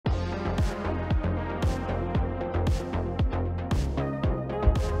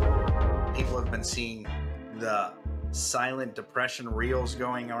been seeing the silent depression reels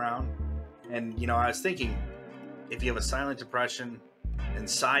going around. And, I was thinking, if you have a silent depression and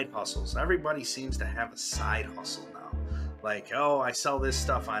side hustles, everybody seems to have a side hustle now. Like, oh, I sell this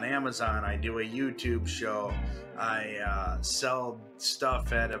stuff on Amazon. I do a YouTube show. I sell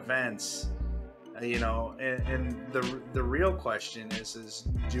stuff at events. And the real question is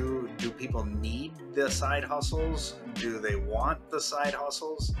do people need the side hustles? Do they want the side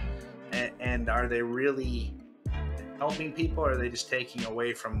hustles? And are they really helping people, or are they just taking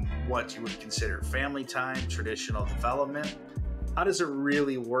away from what you would consider family time, traditional development? How does it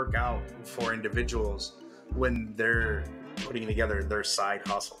really work out for individuals when they're putting together their side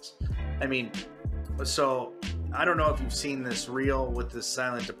hustles? I mean, so I don't know if you've seen this reel with this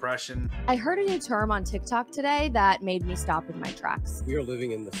silent depression. I heard a new term on TikTok today that made me stop in my tracks. We are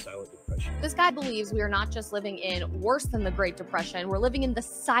living in the silent depression. This guy believes we are not just living in worse than the Great Depression, we're living in the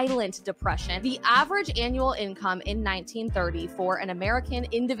silent depression. The average annual income in 1930 for an American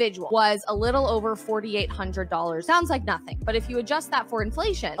individual was a little over $4,800. Sounds like nothing, but if you adjust that for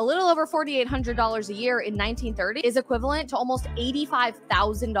inflation, a little over $4,800 a year in 1930 is equivalent to almost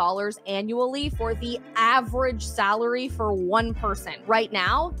 $85,000 annually for the average salary for one person. Right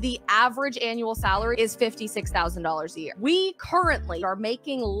now, the average annual salary is $56,000 a year. We currently are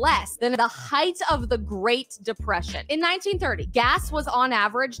making less than the height of the Great Depression. In 1930, gas was on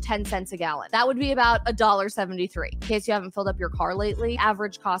average 10 cents a gallon. That would be about $1.73. In case you haven't filled up your car lately,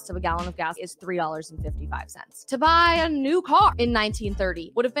 average cost of a gallon of gas is $3.55. To buy a new car in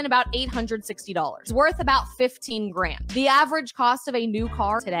 1930 would have been about $860. It's worth about 15 grand. The average cost of a new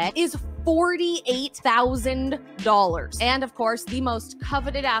car today is $48,000. And of course, the most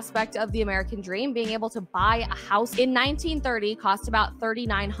coveted aspect of the American dream, being able to buy a house in 1930 cost about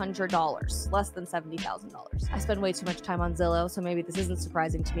 $3,900, less than $70,000. I spend way too much time on Zillow, so maybe this isn't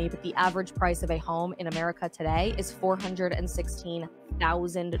surprising to me, but the average price of a home in America today is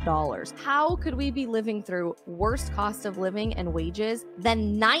 $416,000. How could we be living through worse cost of living and wages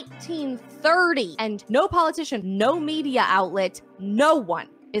than 1930? And no politician, no media outlet, no one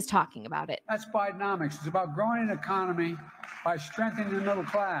is talking about it. That's Bidenomics. It's about growing an economy by strengthening the middle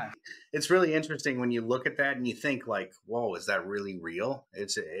class. It's really interesting when you look at that and you think like, whoa, is that really real?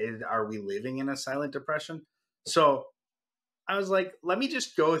 Are we living in a silent depression? So I was like, let me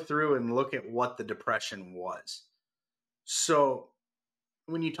just go through and look at what the depression was. So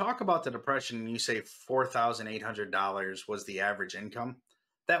when you talk about the depression and you say $4,800 was the average income,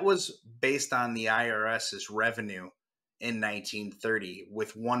 that was based on the IRS's revenue in 1930,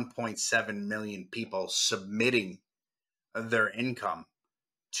 with 1.7 million people submitting their income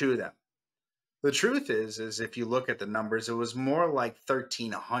to them. The truth is if you look at the numbers, it was more like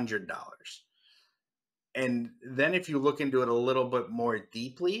 $1,300. And then if you look into it a little bit more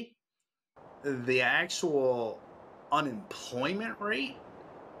deeply, the actual unemployment rate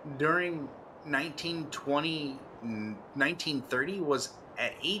during 1930 was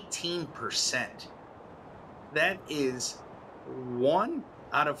at 18%. That is 1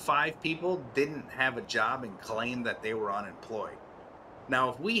 out of 5 people didn't have a job and claimed that they were unemployed.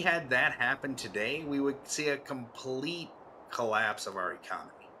 Now, if we had that happen today, we would see a complete collapse of our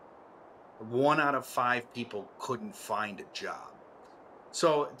economy. 1 out of 5 people couldn't find a job.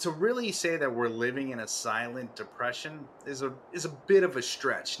 So to really say that we're living in a silent depression is a bit of a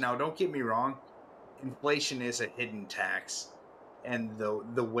stretch. Now, don't get me wrong. Inflation is a hidden tax. And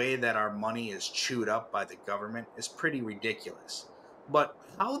the way that our money is chewed up by the government is pretty ridiculous. But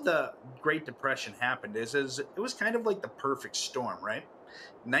how the Great Depression happened is it was kind of like the perfect storm, right?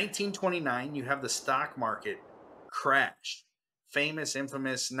 1929, you have the stock market crash. Famous,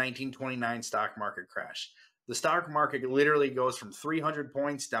 infamous 1929 stock market crash. The stock market literally goes from 300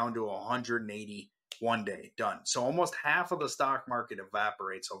 points down to 180 one day, done. So almost half of the stock market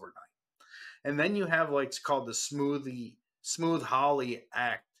evaporates overnight. And then you have it's called the Smoot-Hawley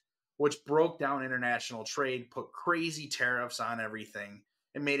Act, which broke down international trade, put crazy tariffs on everything,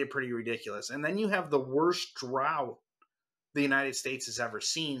 and made it pretty ridiculous. And then you have the worst drought the United States has ever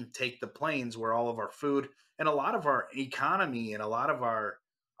seen take the plains, where all of our food and a lot of our economy and a lot of our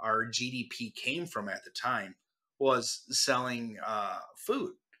GDP came from at the time, was selling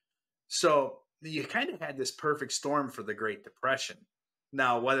food. So you kind of had this perfect storm for the Great Depression.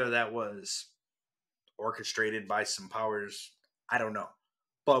 Now, whether that was orchestrated by some powers, I don't know.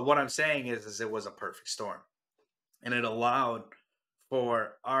 But what I'm saying is it was a perfect storm. And it allowed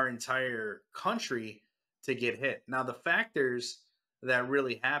for our entire country to get hit. Now, the factors that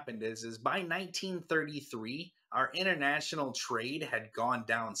really happened is by 1933, our international trade had gone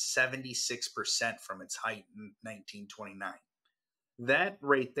down 76% from its height in 1929. That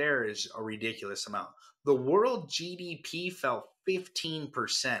right there is a ridiculous amount. The world GDP fell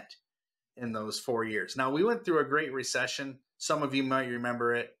 15% in those 4 years. Now, we went through a great recession. Some of you might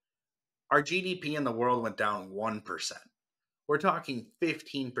remember it. Our GDP in the world went down 1%. We're talking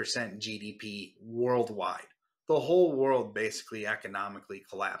 15% GDP worldwide. The whole world basically economically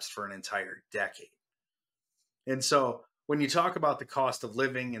collapsed for an entire decade. And so when you talk about the cost of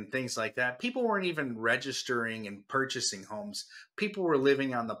living and things like that, people weren't even registering and purchasing homes. People were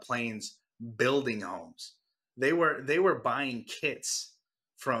living on the plains building homes. They were buying kits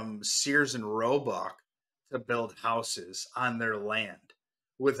from Sears and Roebuck to build houses on their land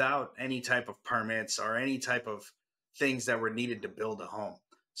without any type of permits or any type of things that were needed to build a home.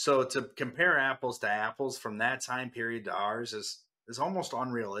 So to compare apples to apples from that time period to ours is almost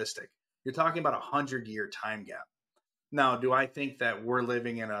unrealistic. You're talking about 100-year time gap. Now, do I think that we're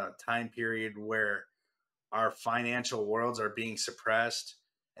living in a time period where our financial worlds are being suppressed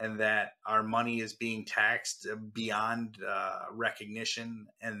and that our money is being taxed beyond recognition,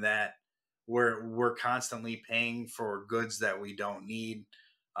 and that we're constantly paying for goods that we don't need,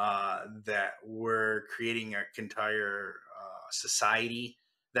 that we're creating an entire society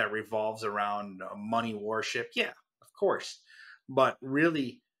that revolves around money worship? Yeah, of course. But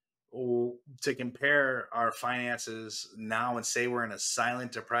really, to compare our finances now and say we're in a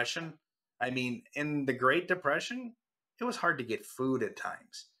silent depression, I mean, in the Great Depression, it was hard to get food at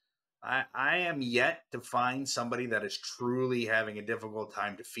times. I am yet to find somebody that is truly having a difficult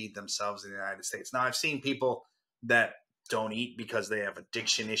time to feed themselves in the United States. Now, I've seen people that don't eat because they have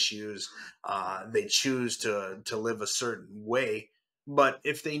addiction issues. They choose to live a certain way. But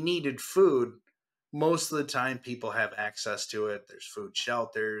if they needed food, most of the time people have access to it. There's food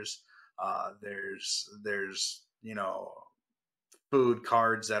shelters. There's food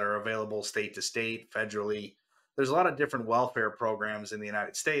cards that are available state to state, federally. There's a lot of different welfare programs in the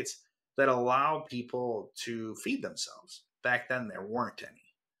United States that allow people to feed themselves. Back then, there weren't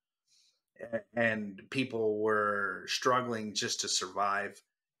any. And people were struggling just to survive,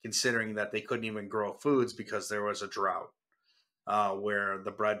 considering that they couldn't even grow foods because there was a drought, where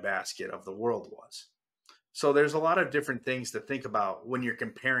the breadbasket of the world was. So there's a lot of different things to think about when you're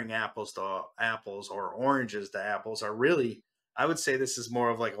comparing apples to apples or oranges to apples. Or really, I would say this is more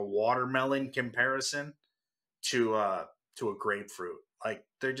of like a watermelon comparison to a grapefruit. Like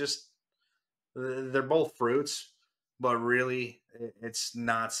they're both fruits, but really it's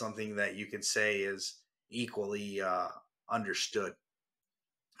not something that you could say is equally understood.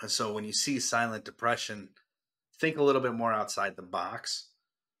 And so when you see silent depression, think a little bit more outside the box,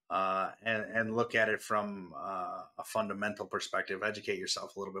 and look at it from a fundamental perspective. Educate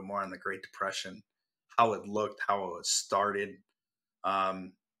yourself a little bit more on the Great Depression, how it looked, how it was started.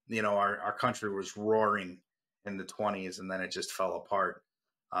 Our country was roaring in the 20s, and then it just fell apart.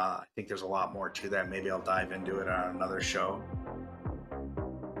 I think there's a lot more to that. Maybe I'll dive into it on another show.